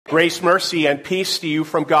Grace, mercy, and peace to you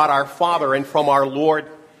from God our Father and from our Lord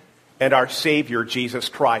and our Savior, Jesus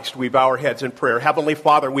Christ. We bow our heads in prayer. Heavenly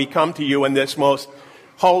Father, we come to you in this most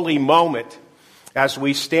holy moment as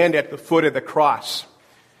we stand at the foot of the cross.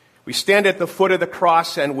 We stand at the foot of the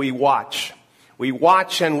cross and we watch. We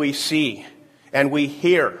watch and we see and we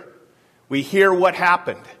hear. We hear what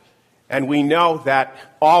happened, and we know that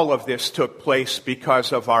all of this took place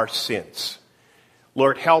because of our sins.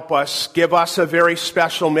 Lord, help us. Give us a very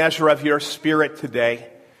special measure of your Spirit today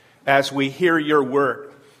as we hear your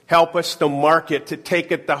word. Help us to mark it, to take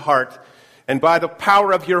it to heart, and by the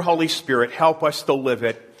power of your Holy Spirit, help us to live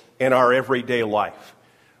it in our everyday life.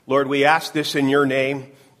 Lord, we ask this in your name,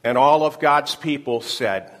 and all of God's people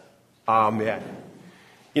said, Amen.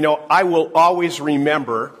 You know, I will always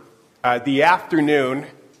remember the afternoon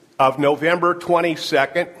of November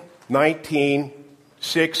 22nd,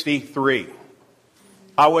 1963.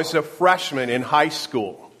 I was a freshman in high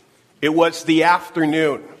school. It was the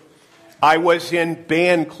afternoon. I was in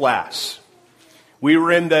band class. We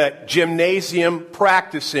were in the gymnasium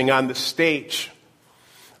practicing on the stage.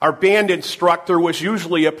 Our band instructor was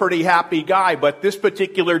usually a pretty happy guy, but this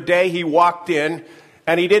particular day he walked in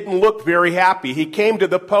and he didn't look very happy. He came to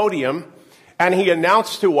the podium and he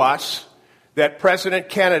announced to us that President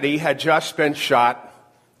Kennedy had just been shot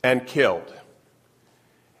and killed.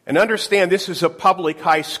 And understand, this is a public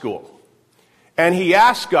high school. And he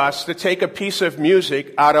asked us to take a piece of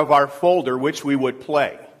music out of our folder, which we would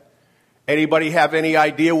play. Anybody have any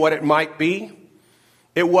idea what it might be?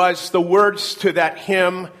 It was the words to that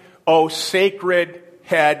hymn, "O Sacred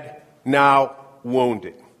Head Now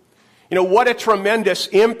Wounded." You know, what a tremendous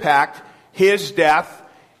impact his death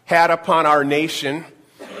had upon our nation,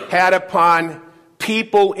 had upon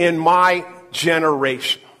people in my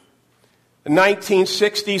generation. The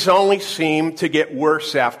 1960s only seemed to get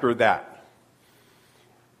worse after that.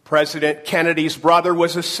 President Kennedy's brother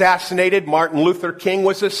was assassinated. Martin Luther King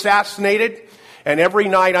was assassinated. And every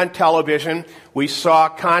night on television, we saw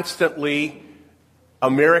constantly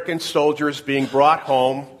American soldiers being brought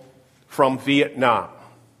home from Vietnam.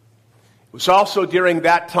 It was also during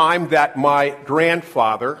that time that my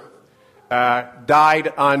grandfather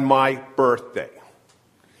died on my birthday.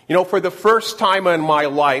 You know, for the first time in my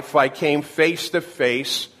life, I came face to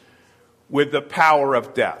face with the power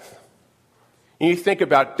of death. And you think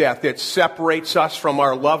about death. It separates us from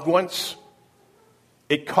our loved ones.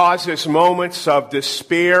 It causes moments of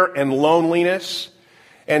despair and loneliness.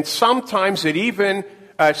 And sometimes it even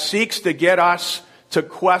seeks to get us to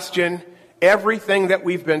question everything that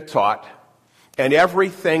we've been taught and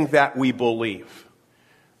everything that we believe.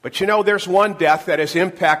 But you know, there's one death that has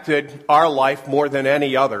impacted our life more than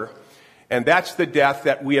any other, and that's the death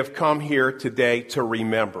that we have come here today to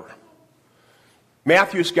remember.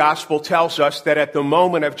 Matthew's gospel tells us that at the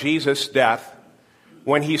moment of Jesus' death,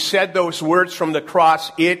 when he said those words from the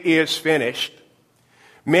cross, "It is finished,"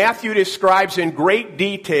 Matthew describes in great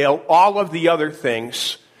detail all of the other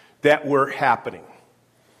things that were happening.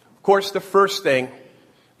 Of course, the first thing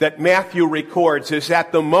that Matthew records is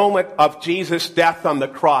at the moment of Jesus' death on the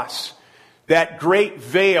cross, that great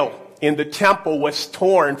veil in the temple was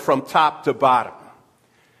torn from top to bottom.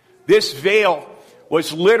 This veil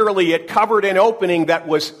was literally, it covered an opening that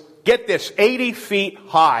was, get this, 80 feet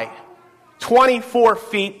high, 24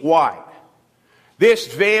 feet wide. This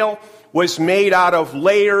veil was made out of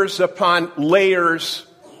layers upon layers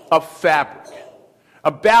of fabric. A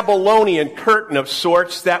Babylonian curtain of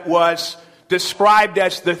sorts that was described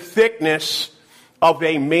as the thickness of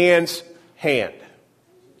a man's hand.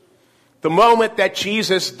 The moment that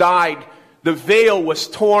Jesus died, the veil was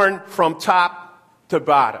torn from top to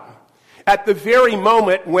bottom. At the very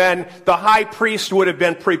moment when the high priest would have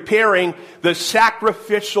been preparing the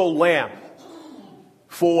sacrificial lamb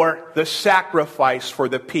for the sacrifice for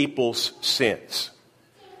the people's sins.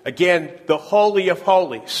 Again, the Holy of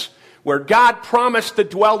Holies, where God promised to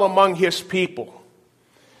dwell among his people,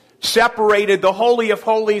 separated the Holy of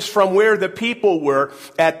Holies from where the people were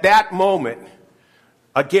at that moment.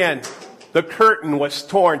 Again, the curtain was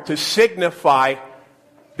torn to signify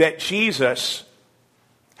that Jesus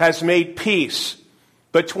has made peace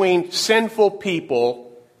between sinful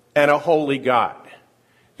people and a holy God.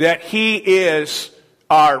 That he is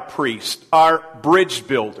our priest, our bridge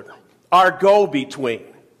builder, our go-between.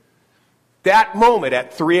 That moment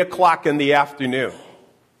at 3 o'clock in the afternoon.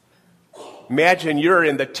 Imagine you're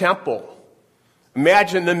in the temple.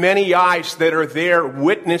 Imagine the many eyes that are there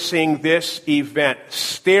witnessing this event,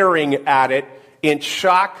 staring at it in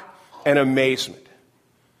shock and amazement.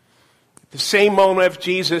 At the same moment of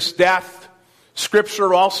Jesus' death,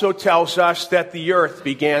 Scripture also tells us that the earth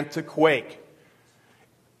began to quake.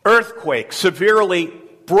 earthquake, severely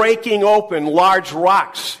breaking open large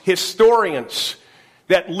rocks. Historians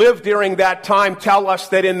that lived during that time tell us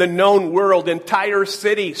that in the known world, entire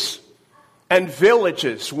cities and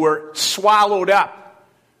villages were swallowed up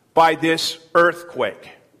by this earthquake.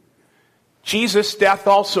 Jesus' death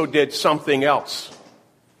also did something else.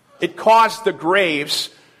 It caused the graves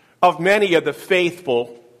of many of the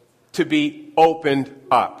faithful to be opened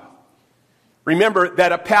up. Remember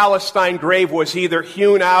that a Palestine grave was either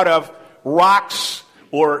hewn out of rocks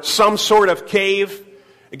or some sort of cave.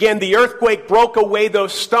 Again, the earthquake broke away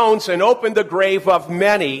those stones and opened the grave of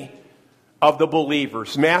many of the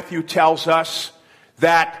believers. Matthew tells us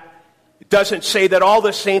that it doesn't say that all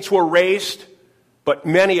the saints were raised, but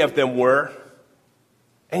many of them were.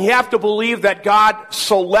 And you have to believe that God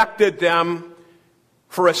selected them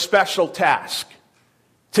for a special task,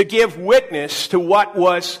 to give witness to what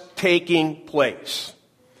was taking place.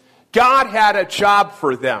 God had a job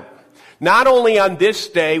for them. Not only on this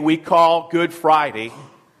day we call Good Friday,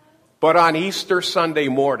 but on Easter Sunday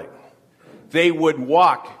morning, they would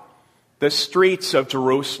walk the streets of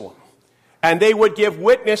Jerusalem, and they would give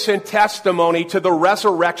witness and testimony to the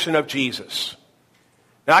resurrection of Jesus.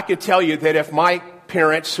 Now, I can tell you that if my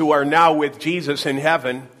parents, who are now with Jesus in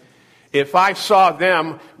heaven, if I saw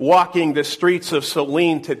them walking the streets of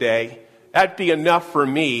Saline today, that'd be enough for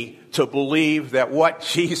me to believe that what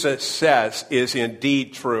Jesus says is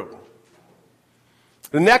indeed true.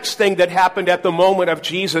 The next thing that happened at the moment of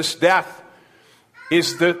Jesus' death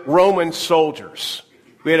is the Roman soldiers.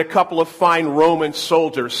 We had a couple of fine Roman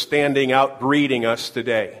soldiers standing out greeting us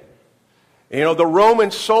today. You know, the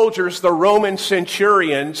Roman soldiers, the Roman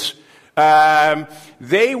centurions,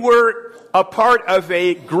 they were a part of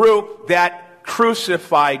a group that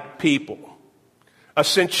crucified people. A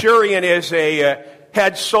centurion is a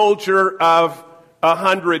head soldier of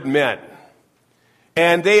 100 men.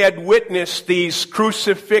 And they had witnessed these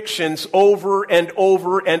crucifixions over and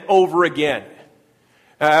over and over again.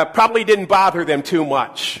 Probably didn't bother them too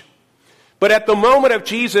much. But at the moment of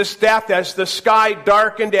Jesus' death, as the sky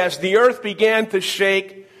darkened, as the earth began to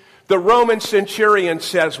shake, the Roman centurion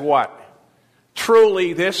says what?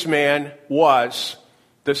 Truly, this man was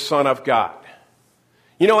the Son of God.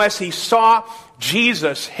 You know, as he saw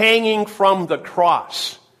Jesus hanging from the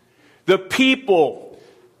cross, the people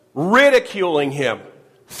ridiculing him,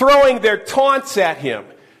 throwing their taunts at him,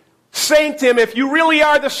 saying to him, if you really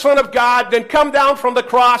are the Son of God, then come down from the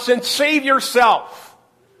cross and save yourself.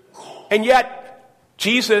 And yet,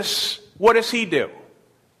 Jesus, what does he do?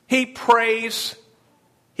 He prays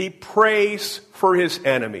for his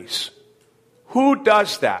enemies. Who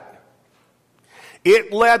does that?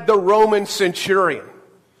 It led the Roman centurion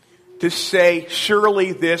to say,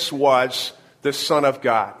 surely this was the Son of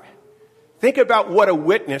God. Think about what a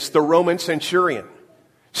witness, the Roman centurion,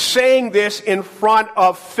 saying this in front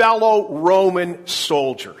of fellow Roman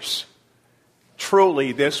soldiers.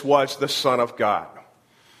 Truly, this was the Son of God.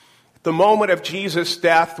 At the moment of Jesus'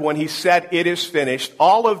 death, when he said, it is finished,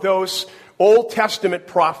 all of those Old Testament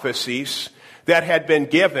prophecies that had been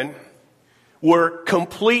given were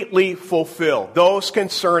completely fulfilled, those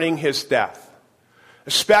concerning his death.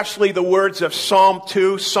 Especially the words of Psalm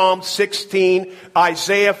 2, Psalm 16,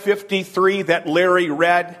 Isaiah 53 that Larry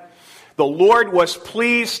read. The Lord was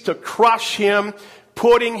pleased to crush him,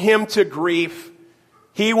 putting him to grief.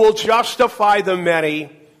 He will justify the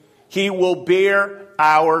many. He will bear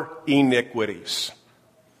our iniquities.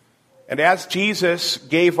 And as Jesus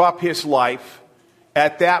gave up his life,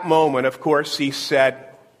 at that moment, of course, he said,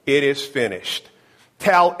 it is finished.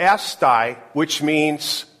 Telestai, which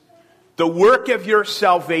means the work of your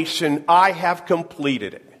salvation, I have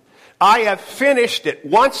completed it. I have finished it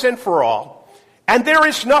once and for all, and there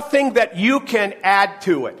is nothing that you can add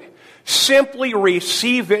to it. Simply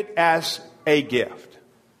receive it as a gift.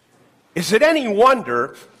 Is it any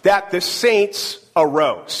wonder that the saints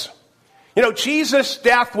arose? You know, Jesus'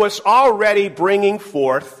 death was already bringing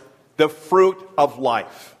forth the fruit of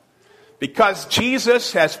life. Because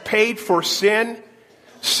Jesus has paid for sin,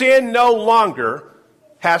 sin no longer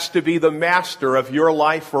has to be the master of your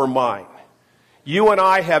life or mine. You and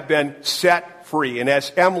I have been set free. And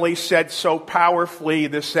as Emily said so powerfully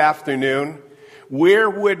this afternoon, where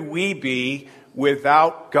would we be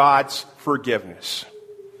without God's forgiveness?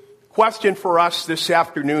 Question for us this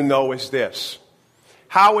afternoon, though, is this.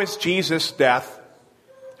 How has Jesus' death,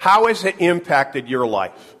 how has it impacted your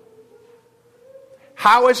life?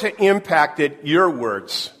 How has it impacted your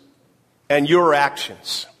words and your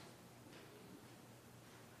actions?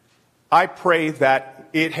 I pray that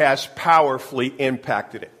it has powerfully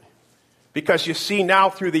impacted it. Because you see now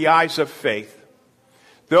through the eyes of faith,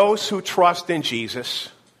 those who trust in Jesus,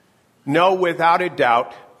 know without a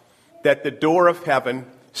doubt that the door of heaven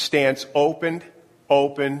stands opened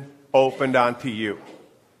onto you.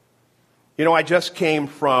 You know, I just came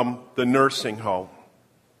from the nursing home,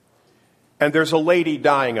 and there's a lady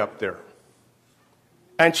dying up there,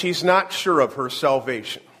 and she's not sure of her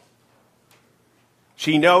salvation.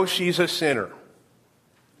 She knows she's a sinner,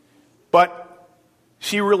 but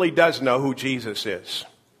she really does know who Jesus is.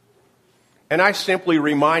 And I simply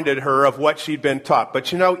reminded her of what she'd been taught.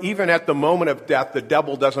 But you know, even at the moment of death, the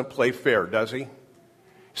devil doesn't play fair, does he?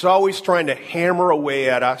 He's always trying to hammer away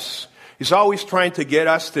at us. He's always trying to get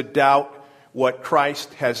us to doubt what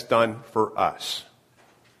Christ has done for us.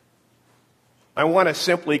 I want to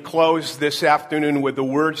simply close this afternoon with the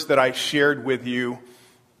words that I shared with you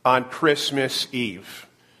on Christmas Eve.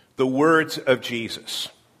 The words of Jesus.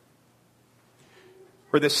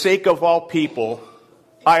 For the sake of all people,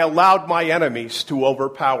 I allowed my enemies to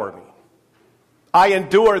overpower me. I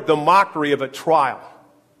endured the mockery of a trial.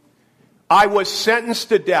 I was sentenced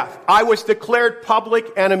to death. I was declared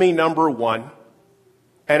public enemy number one.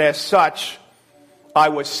 And as such, I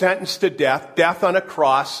was sentenced to death, death on a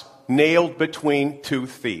cross, nailed between two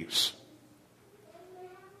thieves.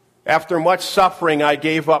 After much suffering, I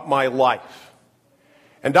gave up my life.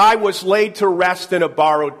 And I was laid to rest in a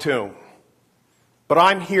borrowed tomb. But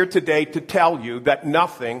I'm here today to tell you that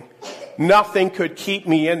nothing could keep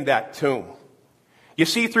me in that tomb. You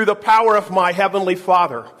see, through the power of my Heavenly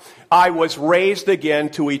Father, I was raised again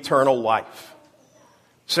to eternal life.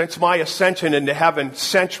 Since my ascension into heaven,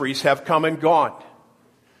 centuries have come and gone.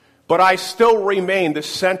 But I still remain the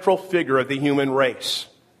central figure of the human race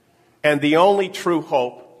and the only true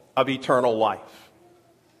hope of eternal life.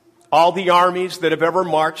 All the armies that have ever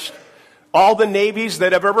marched, all the navies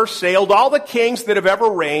that have ever sailed, all the kings that have ever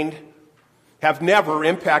reigned have never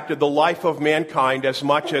impacted the life of mankind as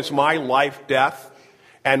much as my life, death,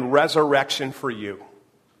 and resurrection for you.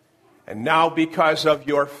 And now, because of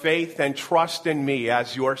your faith and trust in me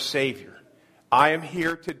as your Savior, I am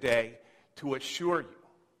here today to assure you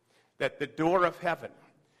that the door of heaven,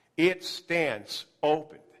 it stands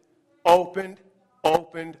opened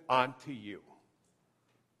unto you.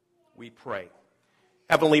 We pray.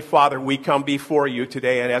 Heavenly Father, we come before you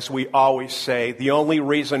today, and as we always say, the only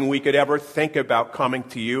reason we could ever think about coming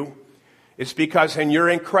to you is because in your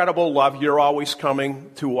incredible love, you're always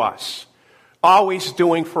coming to us, always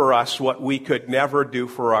doing for us what we could never do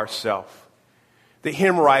for ourselves. The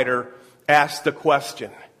hymn writer asked the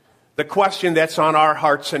question that's on our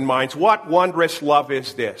hearts and minds: what wondrous love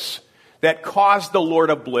is this that caused the Lord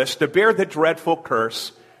of bliss to bear the dreadful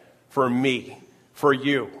curse for me, for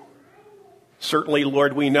you? Certainly,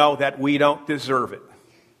 Lord, we know that we don't deserve it.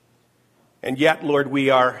 And yet, Lord,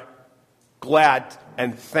 we are glad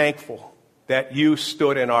and thankful that you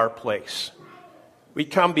stood in our place. We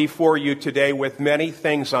come before you today with many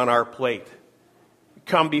things on our plate. We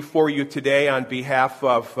come before you today on behalf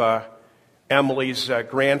of Emily's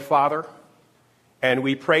grandfather. And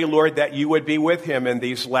we pray, Lord, that you would be with him in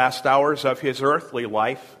these last hours of his earthly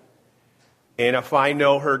life. And if I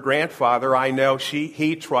know her grandfather, I know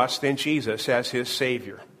he trusts in Jesus as his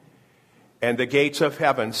Savior. And the gates of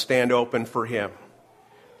heaven stand open for him.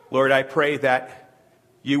 Lord, I pray that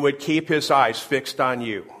you would keep his eyes fixed on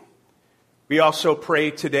you. We also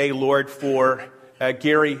pray today, Lord, for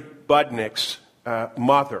Gary Budnick's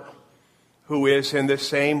mother, who is in the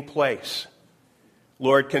same place.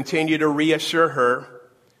 Lord, continue to reassure her.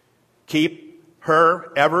 Keep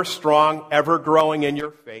her ever strong, ever growing in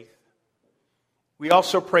your faith. We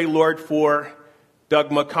also pray, Lord, for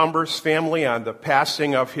Doug McCumber's family on the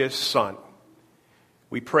passing of his son.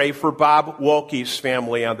 We pray for Bob Wolke's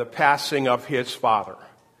family on the passing of his father.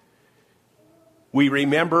 We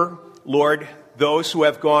remember, Lord, those who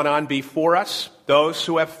have gone on before us, those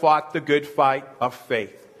who have fought the good fight of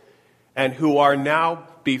faith, and who are now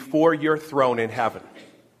before your throne in heaven.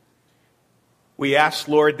 We ask,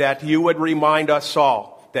 Lord, that you would remind us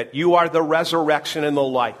all that you are the resurrection and the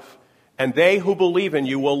life. And they who believe in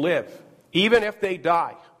you will live, even if they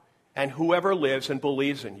die. And whoever lives and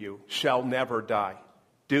believes in you shall never die.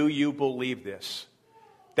 Do you believe this?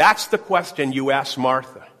 That's the question you ask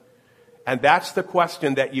Martha. And that's the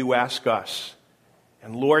question that you ask us.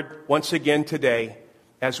 And Lord, once again today,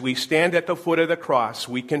 as we stand at the foot of the cross,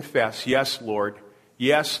 we confess, yes,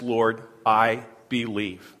 Lord, I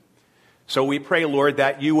believe. So we pray, Lord,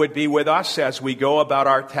 that you would be with us as we go about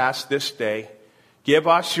our task this day. Give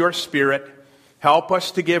us your Spirit. Help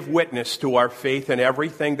us to give witness to our faith in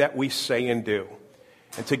everything that we say and do.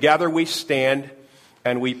 And together we stand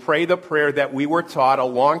and we pray the prayer that we were taught a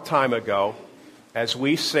long time ago as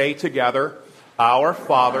we say together, Our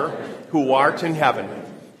Father, who art in heaven,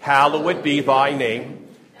 hallowed be thy name.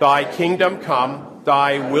 Thy kingdom come,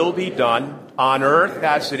 thy will be done, on earth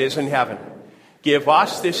as it is in heaven. Give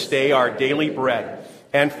us this day our daily bread,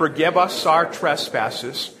 and forgive us our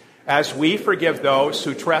trespasses, as we forgive those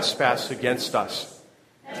who trespass against us.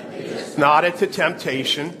 Not into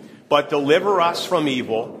temptation, but deliver us from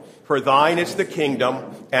evil. For thine is the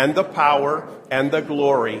kingdom, and the power, and the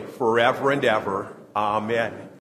glory, forever and ever. Amen.